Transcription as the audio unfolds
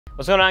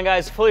What's going on,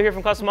 guys? Fuller here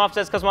from Custom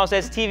Offsets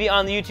TV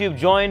on the YouTube,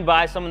 joined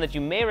by someone that you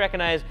may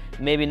recognize,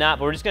 maybe not,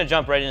 but we're just gonna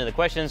jump right into the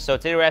questions. So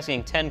today we're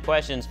asking 10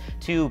 questions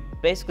to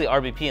basically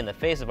RBP, in the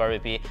face of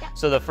RBP. Yeah.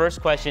 So the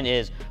first question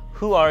is,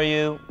 who are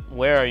you,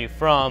 where are you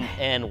from,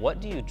 and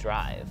what do you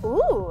drive?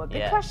 Ooh,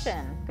 good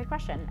question, good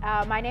question.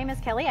 My name is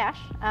Kelleigh Ash.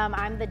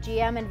 I'm the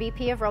GM and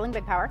VP of Rolling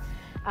Big Power.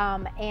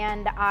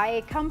 And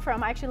I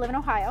actually live in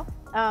Ohio,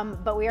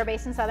 but we are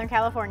based in Southern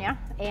California,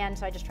 and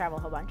so I just travel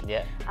a whole bunch.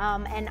 Yeah.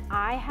 And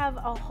I have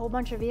a whole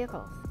bunch of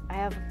vehicles. I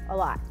have a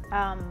lot.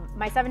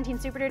 My 17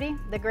 Super Duty,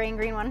 the gray and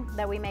green one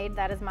that we made,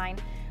 that is mine.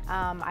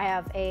 I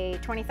have a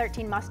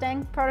 2013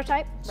 Mustang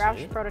prototype,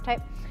 Roush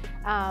prototype.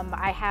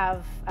 I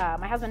have,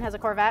 my husband has a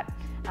Corvette,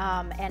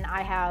 and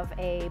I have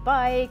a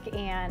bike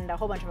and a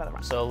whole bunch of other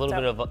ones. So a little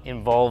bit of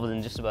involved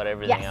in just about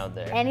everything out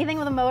there. Anything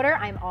with a motor,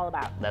 I'm all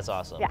about. That's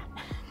awesome. Yeah.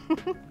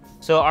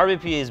 So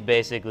RBP is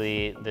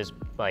basically this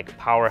like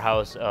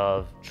powerhouse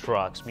of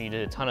trucks. You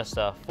did a ton of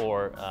stuff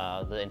for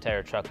the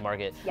entire truck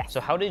market. Yes. So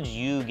how did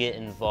you get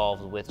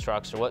involved with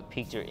trucks, or what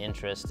piqued your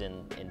interest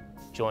in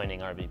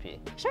joining RBP?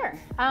 Sure.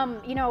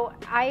 You know,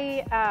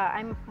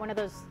 I'm one of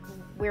those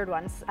weird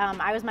ones.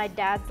 I was my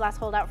dad's last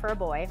holdout for a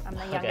boy. I'm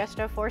the youngest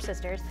of 4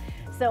 sisters.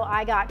 So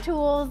I got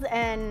tools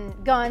and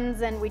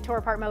guns, and we tore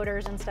apart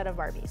motors instead of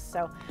Barbies.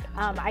 So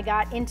I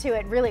got into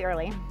it really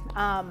early.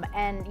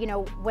 And you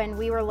know, when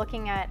we were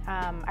looking at,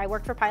 I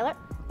worked for Pilot,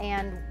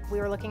 and we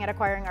were looking at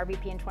acquiring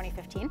RBP in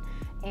 2015.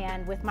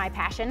 And with my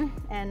passion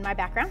and my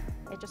background,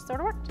 it just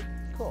sort of worked.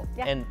 Cool.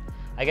 Yeah. And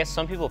I guess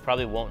some people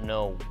probably won't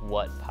know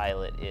what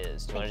Pilot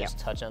is. Do you want to just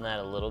touch on that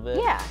a little bit?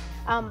 Yeah.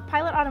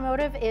 Pilot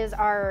Automotive is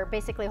our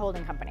basically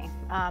holding company.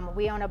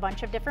 We own a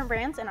bunch of different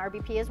brands, and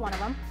RBP is one of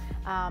them.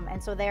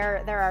 And so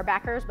they're our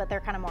backers, but they're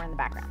kind of more in the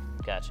background.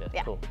 Gotcha.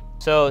 Yeah. Cool.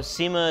 So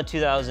SEMA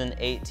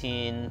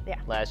 2018,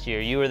 last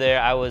year, you were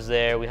there, I was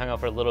there, we hung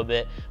out for a little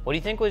bit. What do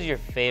you think was your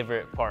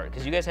favorite part?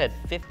 Because you guys had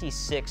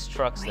 56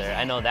 trucks there.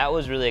 I know that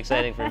was really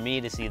exciting for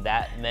me to see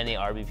that many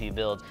RBP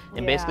builds,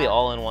 and basically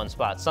all in one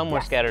spot. Some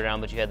were scattered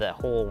around, but you had that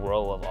whole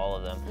row of all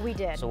of them. We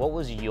did. So what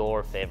was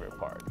your favorite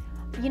part?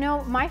 You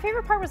know, my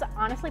favorite part was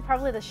honestly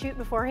probably the shoot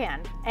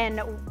beforehand and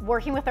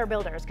working with our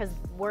builders, because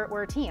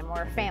we're a team,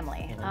 we're a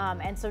family.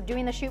 And so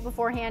doing the shoot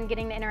beforehand,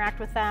 getting to interact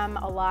with them,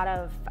 a lot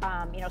of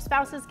you know,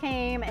 spouses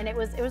came, and it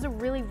was a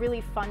really, really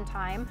fun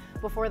time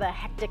before the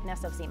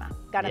hecticness of SEMA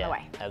got in the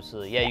way.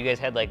 Absolutely. Yeah, you guys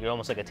had like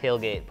almost like a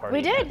tailgate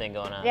party kind of thing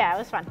going on. Yeah, it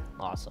was fun.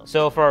 Awesome.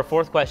 So for our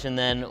 4th question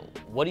then,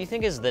 what do you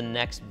think is the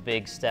next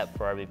big step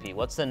for RBP?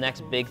 What's the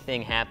next big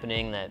thing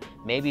happening that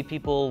maybe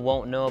people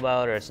won't know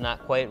about, or it's not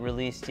quite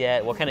released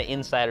yet? What kind of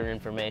insider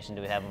information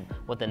do we have on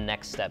what the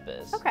next step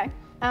is? Okay.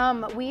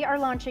 We are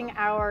launching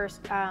our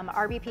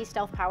RBP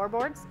Stealth Power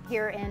Boards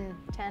here in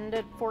 10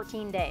 to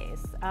 14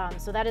 days.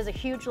 So that is a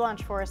huge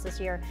launch for us this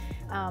year.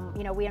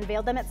 You know, we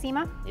unveiled them at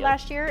SEMA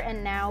last year,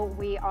 and now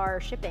we are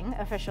shipping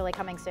officially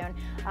coming soon.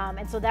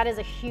 And so that is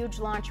a huge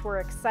launch we're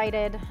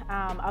excited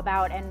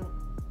about, and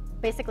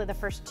basically the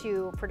first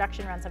 2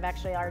 production runs have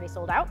actually already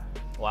sold out.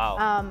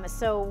 Wow.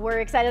 So we're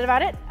excited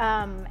about it.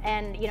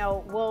 And you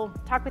know, we'll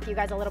talk with you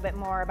guys a little bit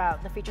more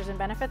about the features and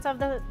benefits of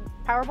the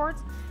power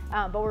boards,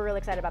 but we're really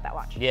excited about that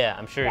launch. Yeah,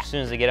 I'm sure as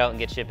soon as they get out and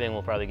get shipping,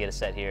 we'll probably get a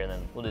set here, and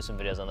then we'll do some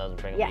videos on those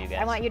and bring them to you guys.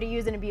 I want you to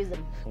use and abuse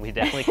them. We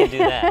definitely can do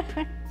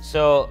that.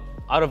 So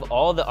out of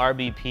all the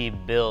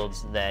RBP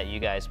builds that you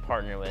guys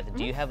partner with,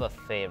 do you have a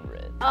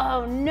favorite?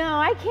 Oh no,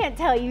 I can't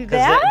tell you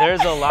that.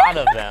 There's a lot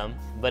of them,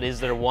 but is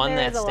there one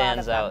that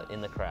stands out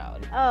in the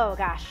crowd? Oh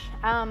gosh.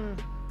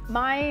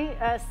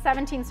 My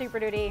 17 Super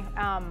Duty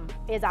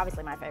is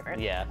obviously my favorite.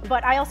 Yeah.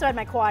 But I also had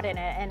my quad in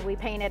it, and we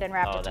painted and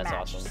wrapped it to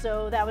match. Awesome.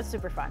 So that was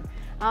super fun.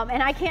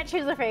 And I can't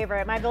choose a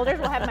favorite. My builders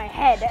will have my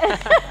head.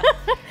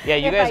 Yeah,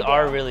 you guys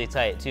are really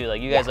tight too.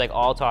 Like you guys like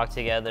all talk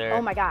together.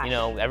 Oh my gosh. You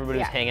know, everybody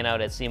was hanging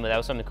out at SEMA. That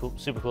was something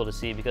super cool to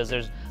see, because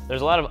there's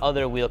a lot of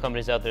other wheel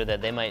companies out there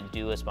that they might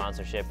do a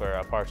sponsorship or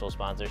a partial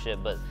sponsorship,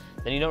 but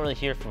then you don't really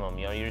hear from them.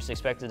 You know, you're just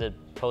expected to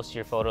post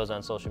your photos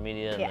on social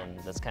media, and then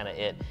that's kind of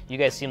it. You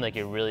guys seem like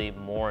you're really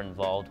more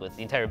involved with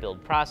the entire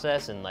build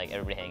process and like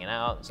everybody hanging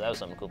out. So that was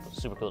something cool,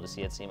 super cool to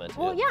see at SEMA too.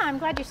 Well, yeah, I'm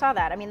glad you saw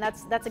that. I mean,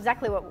 that's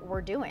exactly what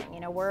we're doing. You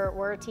know,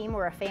 we're a team,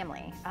 we're a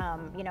family.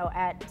 You know,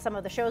 at some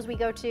of the shows we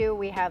go to,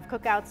 we have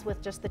cookouts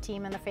with just the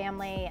team and the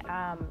family.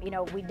 You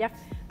know,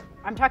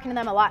 I'm talking to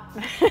them a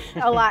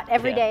lot,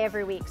 every day,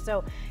 every week.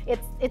 So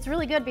it's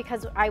really good,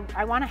 because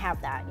I want to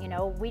have that. You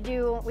know, we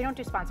don't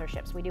do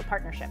sponsorships, we do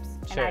partnerships,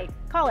 and I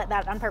call it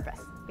that on purpose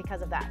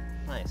because of that.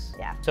 Nice.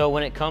 Yeah. So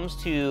when it comes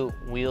to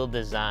wheel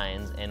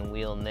designs and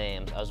wheel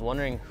names, I was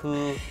wondering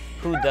who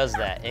does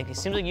that? And it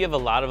seems like you have a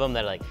lot of them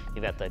that like,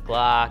 you've got the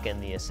Glock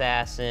and the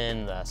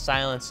Assassin, the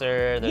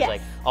Silencer, there's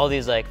like all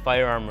these like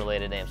firearm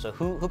related names. So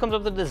who comes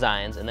up with the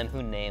designs, and then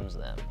who names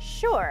them?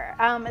 Sure.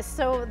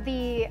 So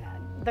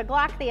the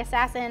Glock, the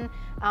Assassin,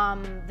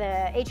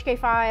 the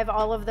HK5,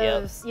 all of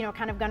those, you know,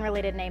 kind of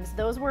gun-related names,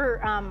 those were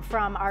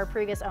from our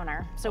previous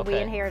owner. So we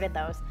inherited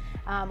those.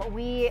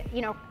 We,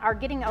 you know, are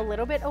getting a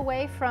little bit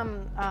away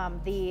from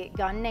the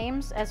gun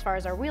names as far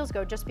as our wheels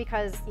go, just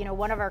because, you know,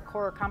 one of our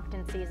core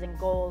competencies and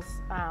goals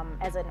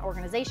as an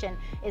organization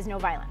is no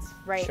violence,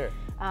 right? Sure.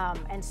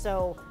 And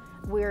so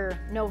we're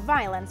no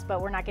violence,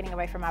 but we're not getting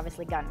away from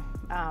obviously gun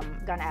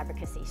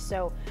advocacy.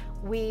 So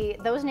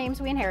those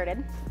names we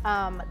inherited.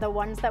 The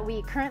ones that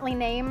we currently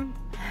name,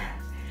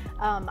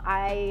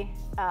 I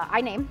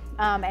name,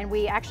 and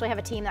we actually have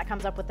a team that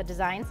comes up with the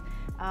designs,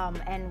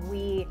 and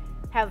we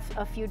have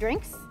a few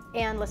drinks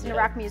and listen to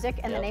rock music,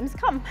 and the names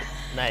come.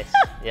 Nice.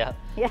 Yeah.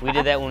 We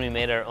did that when we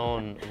made our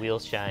own Wheel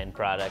Shine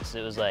products.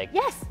 It was like,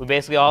 we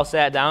basically all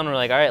sat down and we're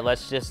like, all right,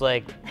 let's just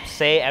like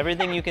say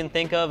everything you can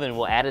think of and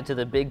we'll add it to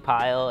the big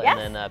pile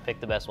and then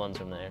pick the best ones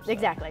from there. So.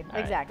 Exactly.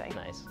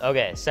 Nice.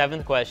 Okay,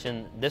 7th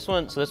question. This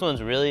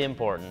one's really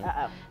important.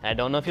 And I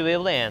don't know if you'll be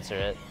able to answer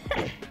it.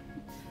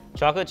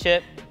 Chocolate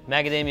chip,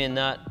 macadamia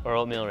nut, or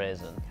oatmeal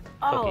raisin?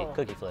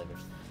 Cookie flavors.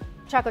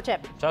 Chocolate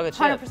chip. Chocolate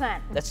chip.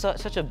 100%. That's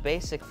such a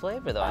basic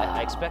flavor, though.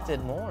 I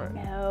expected more.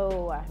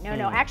 No.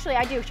 Actually,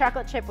 I do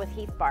chocolate chip with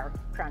Heath Bar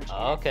Crunch.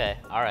 Okay.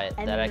 All right.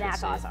 And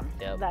that's awesome.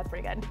 Yep. That's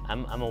pretty good.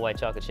 I'm a white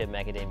chocolate chip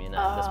macadamia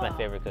nut. That's my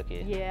favorite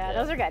cookie. Yeah,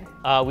 those are good.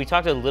 We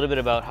talked a little bit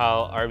about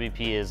how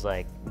RBP is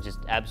like just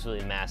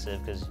absolutely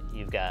massive because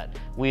you've got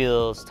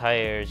wheels,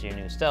 tires, your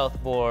new stealth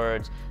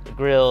boards,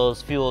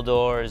 grills, fuel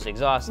doors,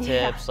 exhaust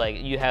tips. Like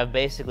you have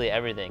basically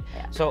everything.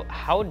 So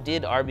how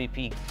did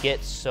RBP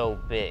get so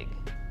big?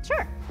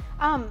 Sure.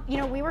 You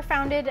know, we were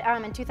founded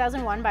in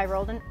 2001 by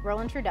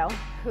Roland Trudeau,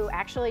 who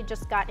actually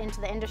just got into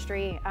the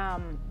industry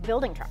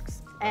building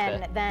trucks.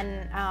 And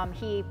then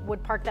he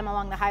would park them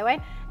along the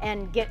highway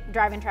and get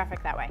driving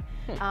traffic that way.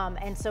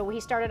 And so he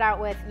started out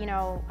with, you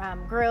know,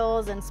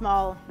 grills and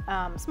small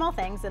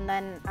things. And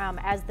then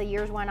as the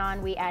years went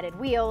on, we added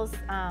wheels.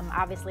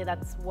 Obviously,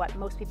 that's what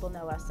most people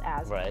know us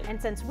as. Right.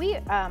 And since we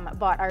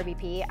bought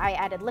RBP, I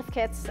added lift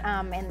kits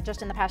and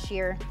just in the past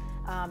year.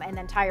 And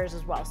then tires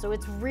as well. So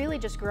it's really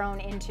just grown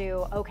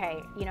into,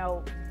 okay, you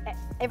know,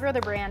 every other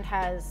brand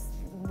has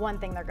one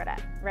thing they're good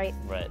at, right?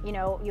 Right. You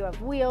know, you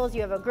have wheels, you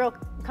have a grill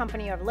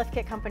company, you have a lift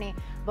kit company,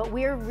 but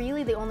we're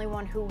really the only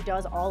one who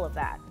does all of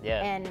that.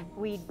 Yeah. And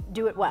we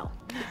do it well.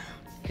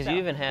 Because you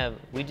even have,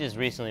 we just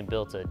recently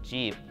built a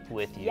Jeep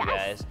with you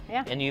guys,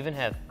 and you even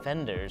have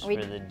fenders for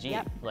the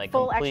Jeep, like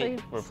full,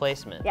 complete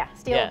replacement. Yeah,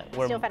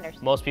 steel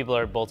fenders. Most people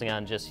are bolting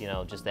on just, you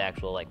know, just the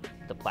actual, like,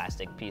 the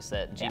plastic piece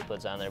that Jeep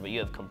puts on there, but you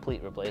have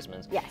complete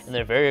replacements. Yes. And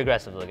they're very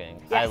aggressive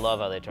looking. Yes. I love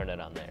how they turned it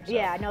on there. So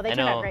yeah, no, they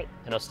turned out great.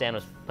 I know Stan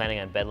was planning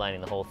on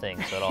bedlining the whole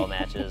thing, so it all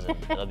matches, and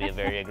it'll be a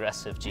very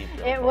aggressive Jeep.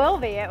 It will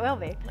be.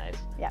 Nice.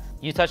 Yeah.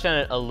 You touched on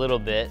it a little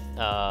bit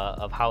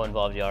of how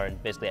involved you are in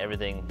basically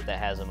everything that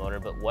has a motor,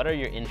 but what are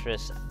your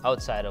interests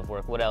outside of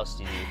work? What else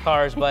do you do?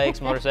 Cars, bikes,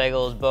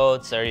 motorcycles,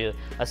 boats? Are you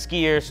a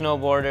skier,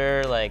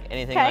 snowboarder, like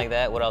anything like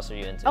that? What else are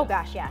you into? Oh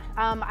gosh, yeah.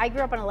 I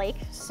grew up on a lake,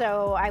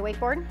 so I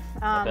wakeboard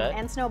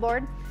and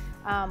snowboard.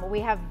 We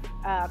have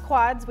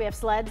quads, we have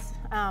sleds.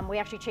 We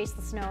actually chase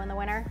the snow in the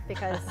winter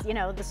because, you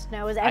know, the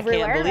snow is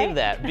everywhere. I can't believe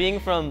that. Being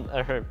from,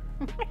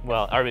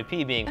 well,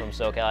 RBP being from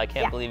SoCal, I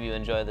can't believe you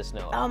enjoy the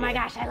snow. Oh my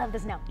gosh, I love the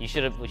snow. We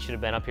should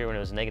have been up here when it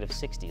was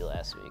 -60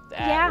 last week.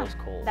 That was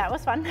cold. That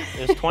was fun.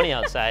 It was 20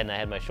 outside and I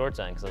had my shorts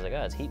on because I was like,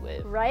 oh, it's heat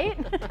wave. Right?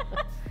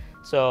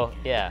 So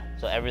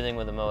everything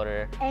with a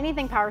motor.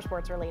 Anything power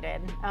sports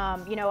related.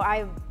 You know,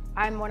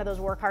 I'm one of those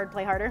work hard,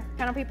 play harder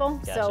kind of people.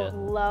 Gotcha. So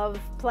love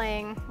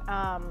playing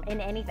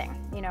in anything.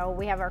 You know,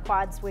 we have our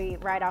quads, we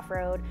ride off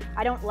road.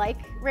 I don't like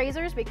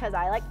razors because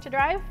I like to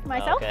drive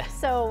myself.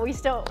 So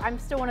I'm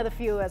still one of the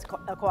few as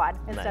a quad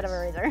instead of a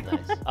razor.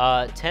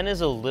 Nice. 10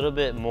 is a little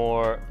bit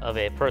more of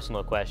a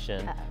personal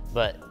question,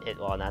 but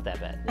well, not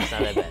that bad. It's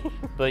not that bad.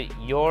 But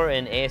you're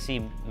an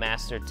ASE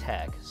Master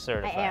Tech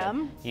certified. I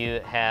am. You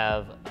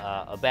have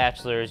a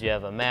bachelor's, you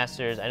have a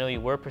master's. I know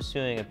you were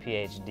pursuing a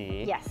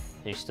PhD. Yes.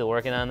 You're still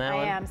working on that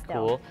one? I am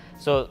still. Cool.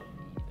 So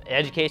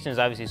education is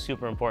obviously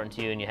super important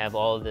to you, and you have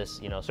all of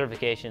this, you know,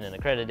 certification and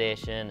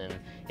accreditation, and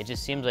it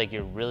just seems like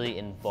you're really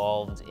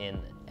involved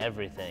in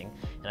everything.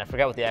 And I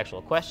forgot what the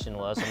actual question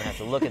was, so I'm gonna have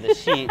to look at the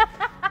sheet.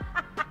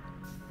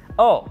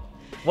 Oh,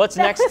 what's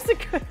next? That's a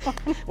good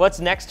one. What's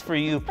next for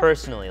you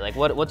personally? Like,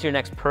 what's your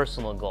next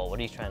personal goal? What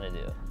are you trying to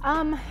do?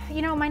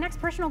 You know, my next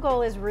personal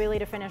goal is really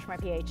to finish my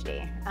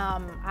PhD.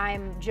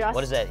 I'm just.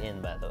 What is that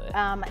in, by the way?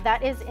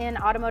 That is in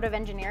automotive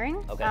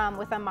engineering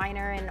with a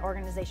minor in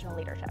organizational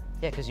leadership.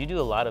 Yeah, because you do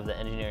a lot of the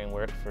engineering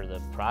work for the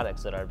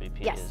products that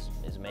RBP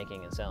is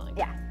making and selling.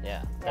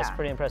 Yeah. That's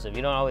pretty impressive.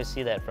 You don't always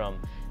see that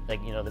from,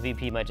 like, you know, the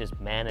VP might just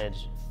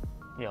manage,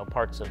 you know,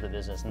 parts of the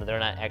business, and they're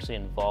not actually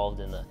involved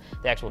in the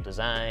actual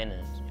design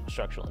and, you know,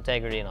 structural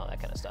integrity and all that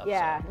kind of stuff.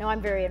 Yeah, so. No,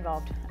 I'm very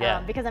involved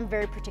because I'm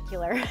very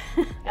particular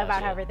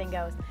about how everything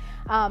goes.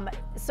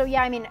 So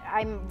yeah, I mean,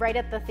 I'm right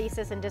at the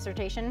thesis and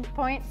dissertation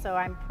point, so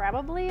I'm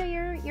probably a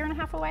year and a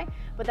half away,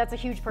 but that's a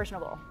huge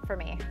personal goal for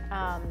me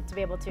to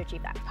be able to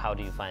achieve that. How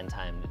do you find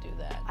time to do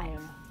that? I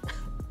don't know.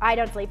 I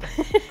don't sleep.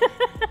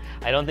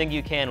 I don't think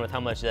you can with how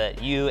much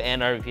that you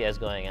and RBP has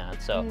going on.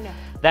 So no.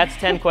 That's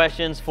 10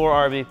 questions for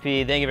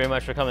RBP. Thank you very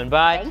much for coming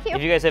by. Thank you.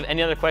 If you guys have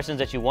any other questions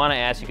that you want to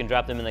ask, you can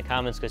drop them in the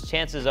comments because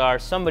chances are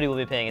somebody will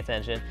be paying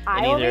attention.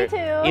 I will be too.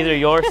 Either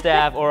your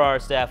staff or our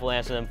staff will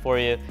answer them for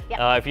you. Yep.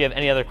 If you have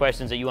any other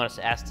questions that you want us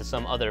to ask to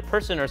some other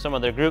person or some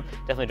other group,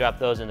 definitely drop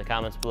those in the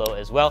comments below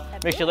as well.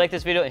 Make sure you like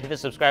this video and hit the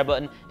subscribe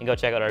button and go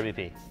check out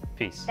RBP.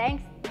 Peace.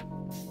 Thanks.